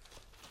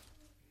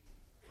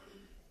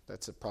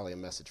 that's probably a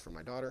message for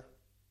my daughter.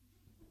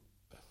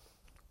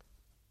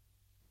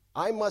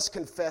 I must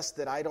confess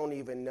that I don't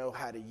even know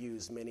how to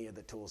use many of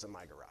the tools in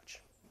my garage.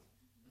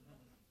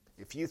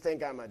 If you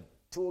think I'm a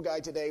tool guy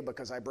today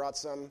because I brought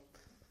some,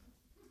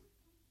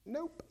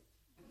 nope.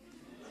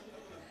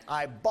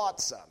 I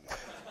bought some.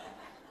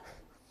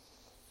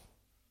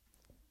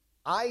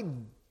 I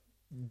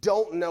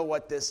don't know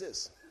what this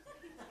is.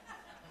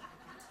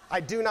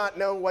 I do not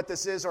know what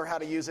this is or how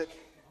to use it.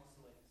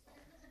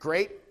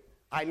 Great.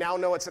 I now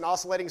know it's an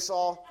oscillating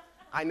saw.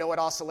 I know what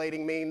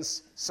oscillating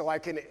means, so I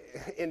can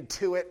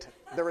intuit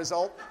the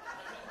result.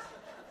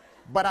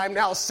 But I'm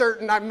now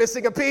certain I'm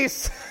missing a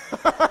piece.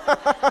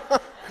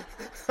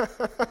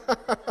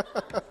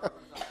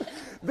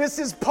 This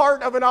is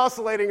part of an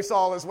oscillating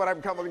saw is what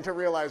I'm coming to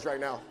realize right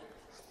now.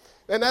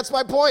 And that's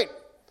my point.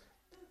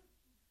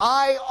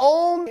 I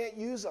can't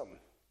use them.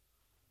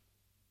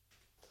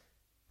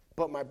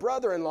 But my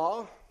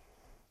brother-in-law,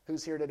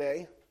 who's here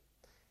today,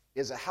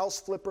 is a house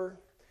flipper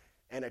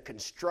and a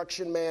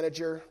construction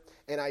manager,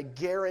 and I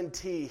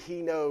guarantee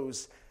he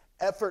knows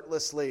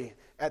effortlessly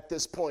at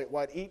this point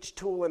what each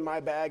tool in my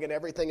bag and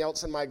everything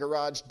else in my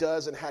garage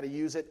does and how to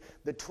use it.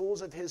 The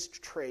tools of his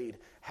trade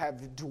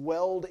have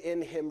dwelled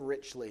in him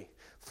richly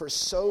for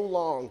so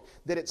long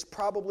that it's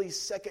probably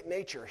second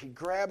nature. He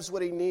grabs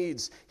what he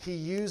needs. He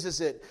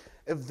uses it.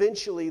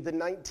 Eventually, the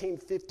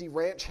 1950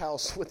 ranch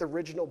house with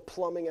original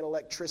plumbing and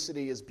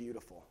electricity is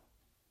beautiful.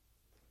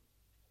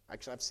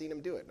 Actually, I've seen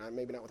him do it.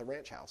 Maybe not with a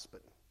ranch house,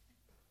 but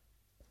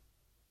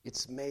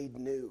it's made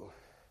new.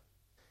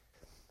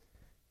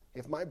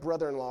 If my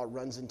brother-in-law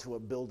runs into a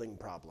building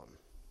problem,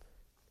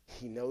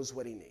 he knows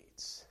what he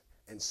needs.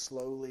 And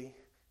slowly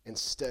and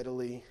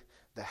steadily,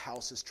 the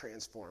house is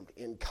transformed.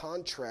 In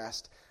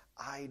contrast,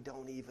 I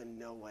don't even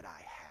know what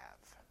I have.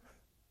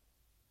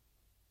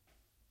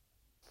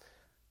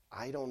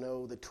 I don't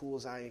know the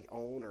tools I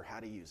own or how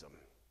to use them.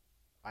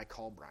 I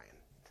call Brian.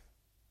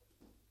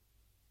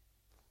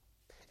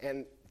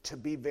 And to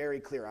be very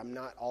clear, I'm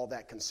not all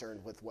that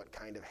concerned with what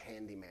kind of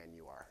handyman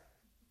you are.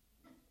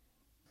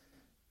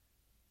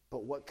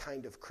 But what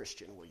kind of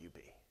Christian will you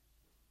be?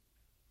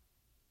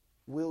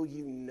 Will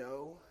you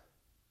know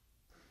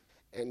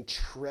and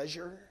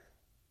treasure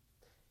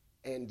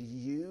and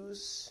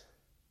use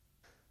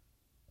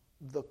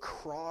the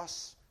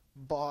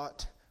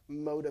cross-bought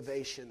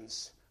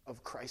motivations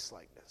of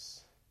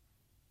Christ-likeness?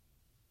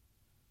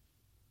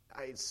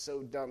 It's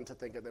so dumb to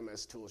think of them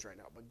as tools right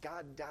now, but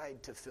God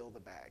died to fill the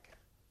bag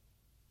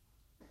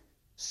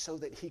so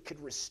that he could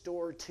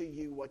restore to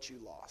you what you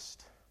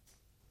lost.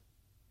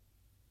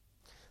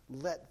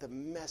 Let the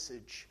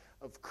message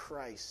of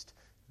Christ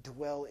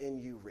dwell in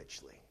you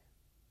richly.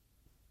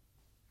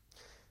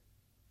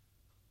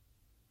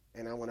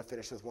 And I want to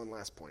finish with one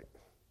last point.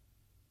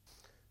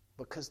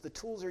 Because the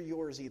tools are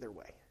yours either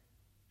way.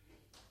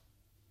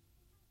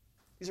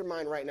 These are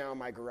mine right now in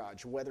my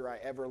garage, whether I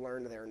ever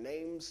learn their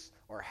names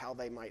or how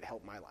they might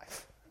help my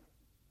life.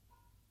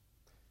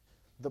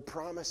 The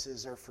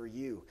promises are for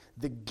you.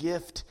 The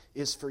gift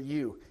is for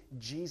you.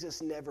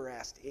 Jesus never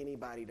asked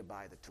anybody to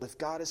buy the tool. If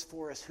God is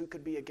for us, who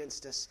could be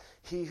against us?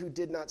 He who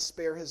did not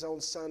spare his own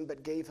son,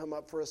 but gave him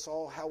up for us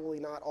all, how will he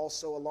not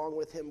also, along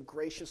with him,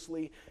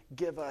 graciously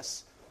give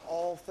us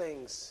all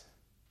things?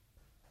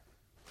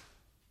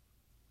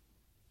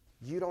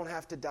 You don't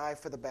have to die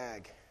for the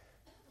bag.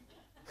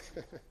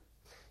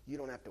 You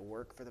don't have to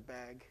work for the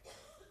bag.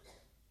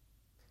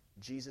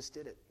 Jesus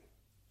did it.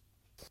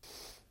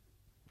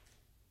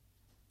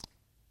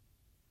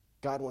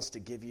 God wants to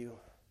give you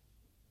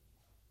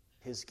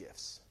his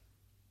gifts,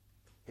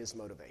 his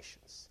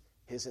motivations,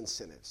 his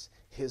incentives,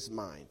 his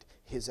mind,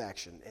 his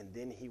action, and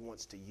then he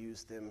wants to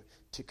use them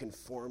to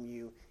conform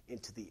you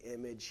into the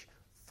image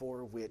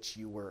for which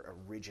you were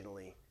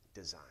originally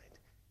designed.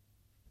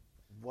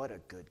 What a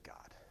good God.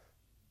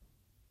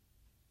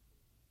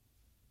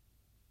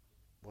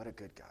 What a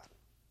good God.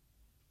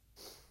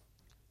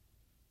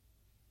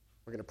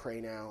 We're going to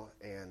pray now,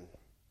 and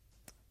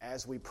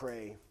as we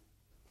pray,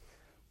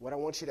 what I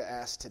want you to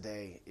ask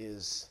today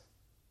is,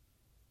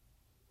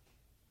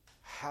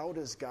 how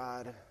does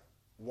God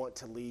want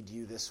to lead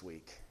you this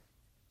week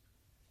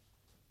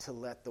to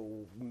let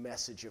the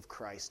message of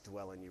Christ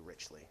dwell in you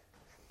richly?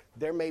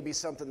 There may be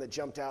something that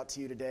jumped out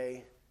to you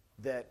today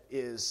that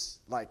is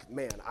like,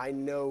 man, I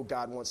know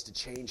God wants to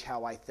change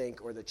how I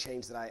think or the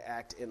change that I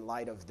act in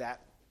light of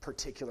that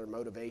particular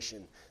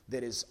motivation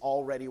that is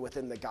already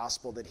within the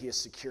gospel that he has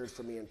secured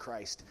for me in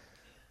Christ.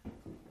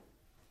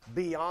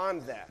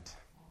 Beyond that,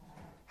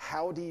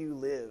 how do you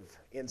live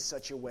in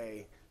such a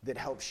way that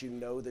helps you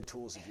know the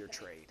tools of your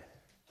trade?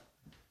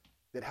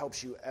 That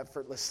helps you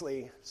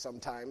effortlessly,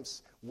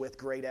 sometimes, with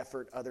great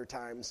effort, other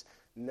times,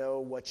 know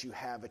what you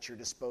have at your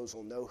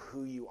disposal, know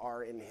who you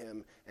are in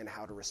him, and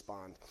how to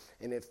respond.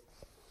 And if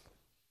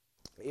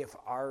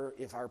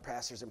our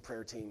pastors and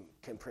prayer team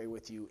can pray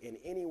with you in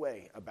any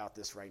way about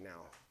this right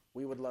now,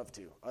 we would love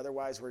to.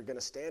 Otherwise, we're going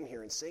to stand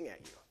here and sing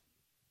at you.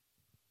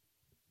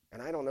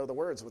 And I don't know the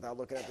words without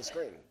looking at the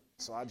screen.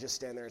 So I'll just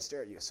stand there and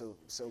stare at you. So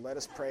let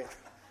us pray.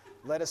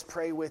 Let us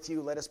pray with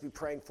you. Let us be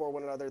praying for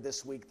one another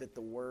this week that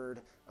the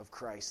word of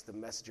Christ, the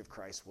message of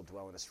Christ, will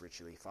dwell in us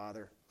richly.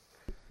 Father,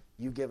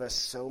 you give us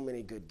so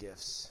many good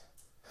gifts.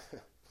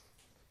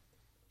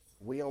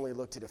 We only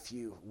looked at a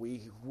few.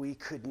 We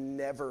could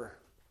never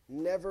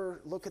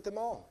look at them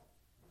all.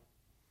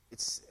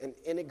 It's an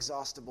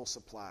inexhaustible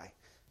supply.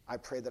 I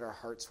pray that our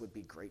hearts would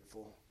be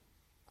grateful.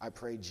 I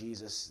pray,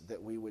 Jesus,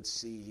 that we would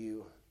see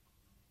you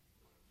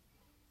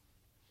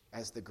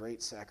as the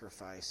great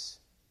sacrifice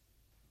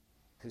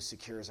who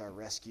secures our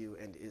rescue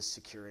and is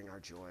securing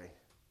our joy.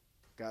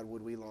 God,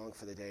 would we long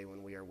for the day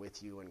when we are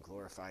with you and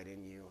glorified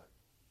in you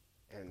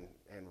and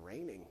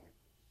reigning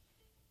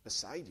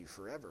beside you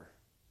forever.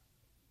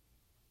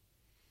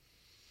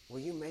 Will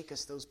you make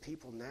us those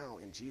people now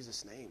in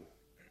Jesus' name?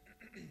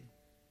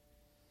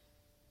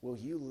 Will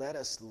you let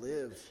us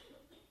live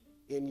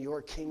in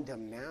your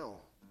kingdom now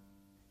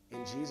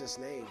in Jesus'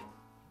 name?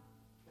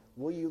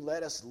 Will you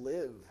let us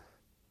live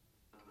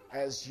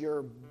as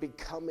your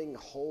becoming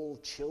whole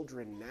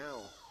children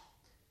now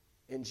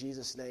in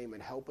Jesus' name,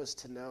 and help us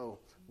to know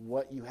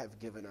what you have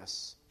given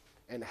us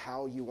and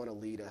how you want to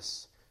lead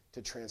us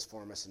to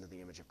transform us into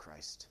the image of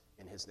Christ.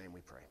 In his name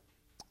we pray.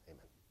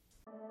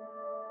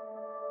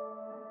 Amen.